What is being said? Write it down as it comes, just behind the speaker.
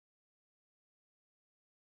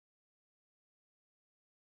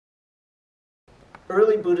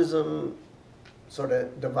early Buddhism sort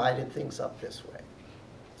of divided things up this way.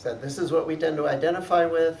 Said this is what we tend to identify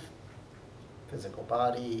with: physical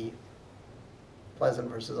body, pleasant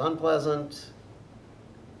versus unpleasant,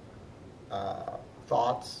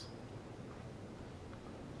 thoughts,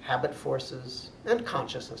 habit forces, and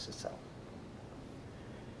consciousness itself.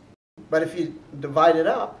 But if you divide it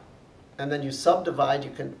up, and then you subdivide,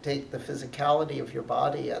 you can take the physicality of your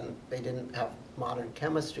body, and they didn't have modern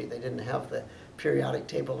chemistry, they didn't have the periodic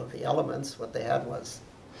table of the elements. What they had was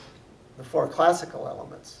the 4 classical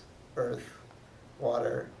elements: earth,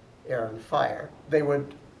 water, air, and fire. They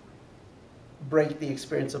would break the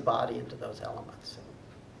experience of body into those elements.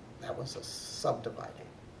 And that was a subdividing.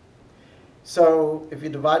 So if you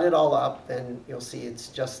divide it all up, then you'll see it's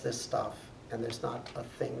just this stuff, and there's not a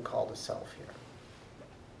thing called a self here.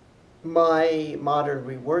 My modern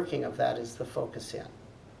reworking of that is the focus in.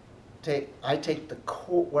 I take the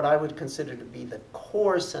core, what I would consider to be the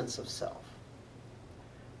core sense of self,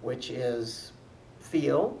 which is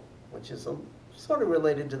feel, which is sort of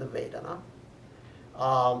related to the Vedana,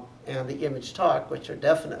 and the image talk, which are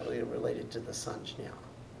definitely related to the Sanjñana.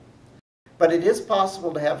 But it is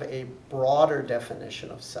possible to have a broader definition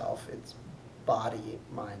of self. It's body,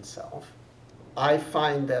 mind, self. I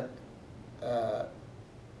find that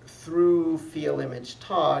through feel, image,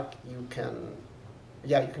 talk, you can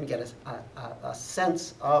get a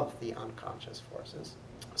sense of the unconscious forces.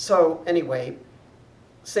 So anyway,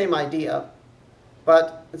 same idea,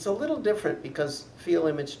 but it's a little different because feel,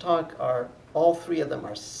 image, talk all 3 of them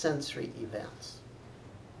are sensory events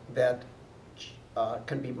that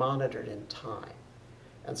can be monitored in time.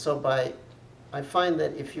 And so I find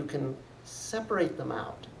that if you can separate them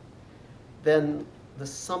out, then the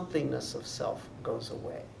somethingness of self goes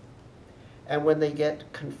away. And when they get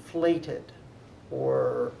conflated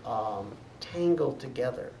or tangled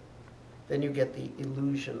together, then you get the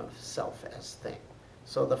illusion of self as thing.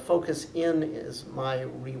 So the focus in is my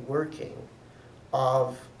reworking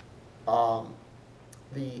of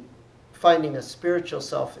the finding a spiritual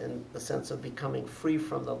self in the sense of becoming free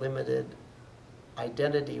from the limited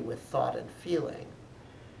identity with thought and feeling.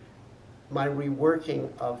 My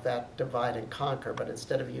reworking of that divide and conquer, but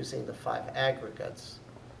instead of using the 5 aggregates,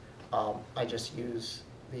 I just use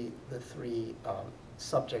the 3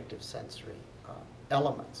 subjective sensory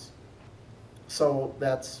elements. So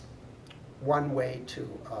that's one way to,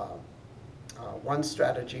 one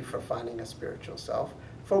strategy for finding a spiritual self.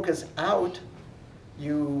 Focus out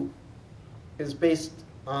is based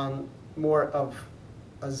on more of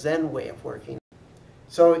a Zen way of working.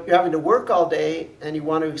 So you're having to work all day and you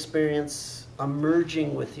want to experience a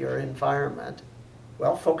merging with your environment.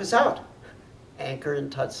 Well, focus out. Anchor in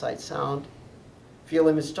touch, sight, sound. Feel,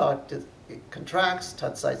 image, talk, it contracts.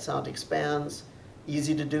 Touch, sight, sound expands.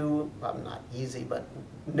 Easy to do, well, not easy, but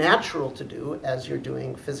natural to do as you're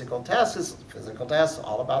doing physical tasks. Physical tasks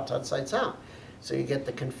all about touch, sight, sound. So you get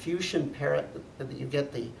the Confucian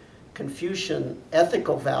Confucian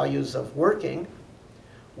ethical values of working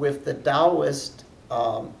with the Taoist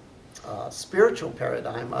spiritual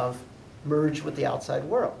paradigm of merge with the outside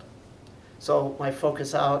world. So my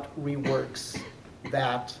focus out reworks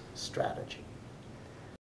that strategy.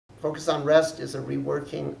 Focus on rest is a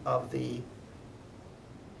reworking of the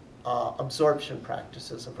absorption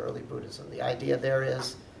practices of early Buddhism. The idea there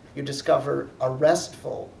is you discover a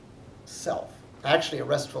restful self, actually a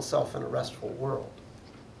restful self in a restful world.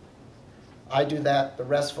 I do that. The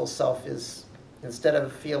restful self is, instead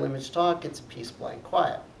of feel, image, talk, it's peace, blank,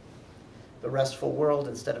 quiet. The restful world,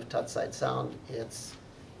 instead of touch, sight, sound, it's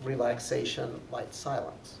relaxation, light,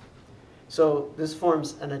 silence. So this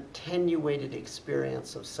forms an attenuated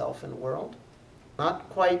experience of self and world. Not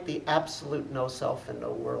quite the absolute no self and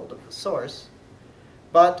no world of the source,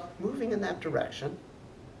 but moving in that direction.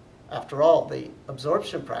 After all, the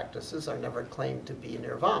absorption practices are never claimed to be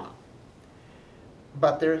nirvana,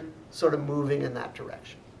 but they're sort of moving in that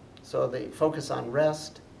direction. So the focus on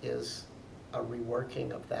rest is a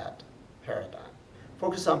reworking of that paradigm.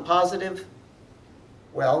 Focus on positive,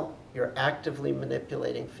 well, you're actively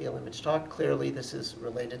manipulating feel, image, talk. Clearly this is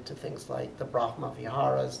related to things like the Brahma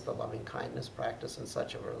Viharas, the loving kindness practice and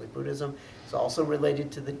such of early Buddhism. It's also related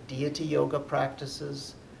to the deity yoga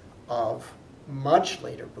practices of much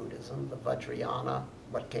later Buddhism, the Vajrayana,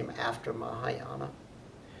 what came after Mahayana.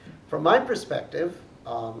 From my perspective,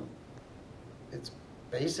 it's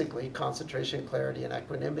basically concentration, clarity, and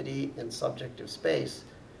equanimity in subjective space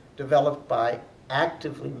developed by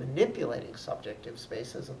actively manipulating subjective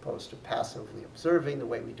space as opposed to passively observing the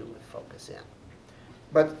way we do with focus in.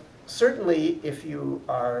 But certainly if you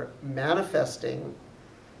are manifesting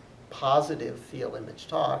positive feel, image,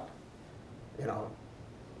 talk,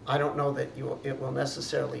 I don't know that it will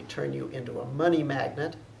necessarily turn you into a money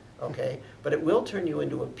magnet, okay? But it will turn you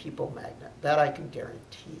into a people magnet. That I can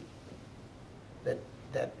guarantee, that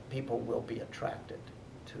people will be attracted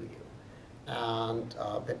to you, and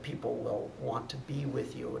that people will want to be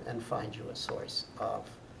with you and find you a source of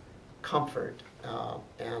comfort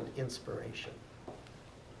and inspiration.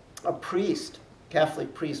 A priest,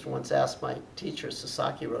 Catholic priest, once asked my teacher,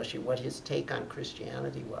 Sasaki Roshi, what his take on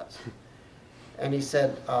Christianity was. And he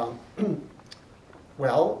said,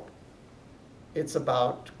 well, it's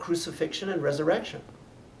about crucifixion and resurrection.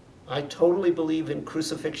 I totally believe in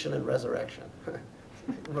crucifixion and resurrection.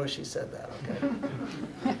 Roshi said that,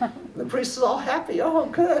 okay. The priest is all happy. Oh,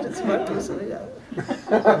 good, it's about crucifixion.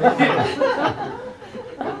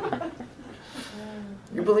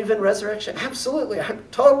 You believe in resurrection? Absolutely, I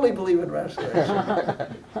totally believe in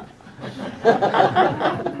resurrection.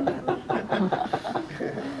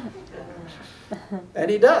 And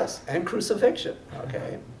he does, and crucifixion,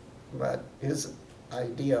 okay? But his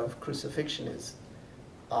idea of crucifixion is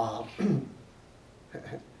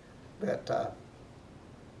that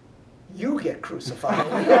you get crucified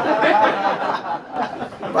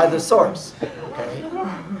by the source, okay?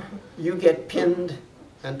 You get pinned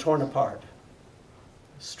and torn apart,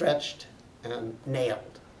 stretched and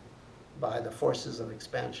nailed by the forces of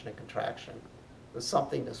expansion and contraction. The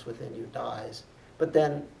somethingness within you dies, but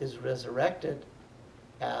then is resurrected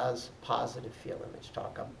as positive field image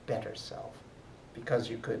talk, a better self, because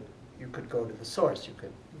you could go to the source, you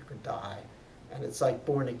could die, and it's like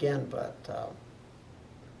born again, but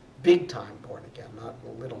big time born again, not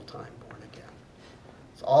little time born again.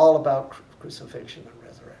 It's all about crucifixion and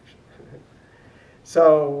resurrection.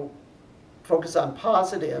 So focus on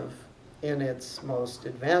positive in its most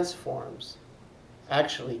advanced forms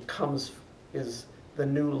actually is the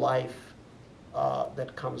new life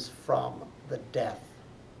that comes from the death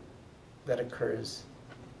that occurs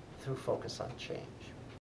through focus on change.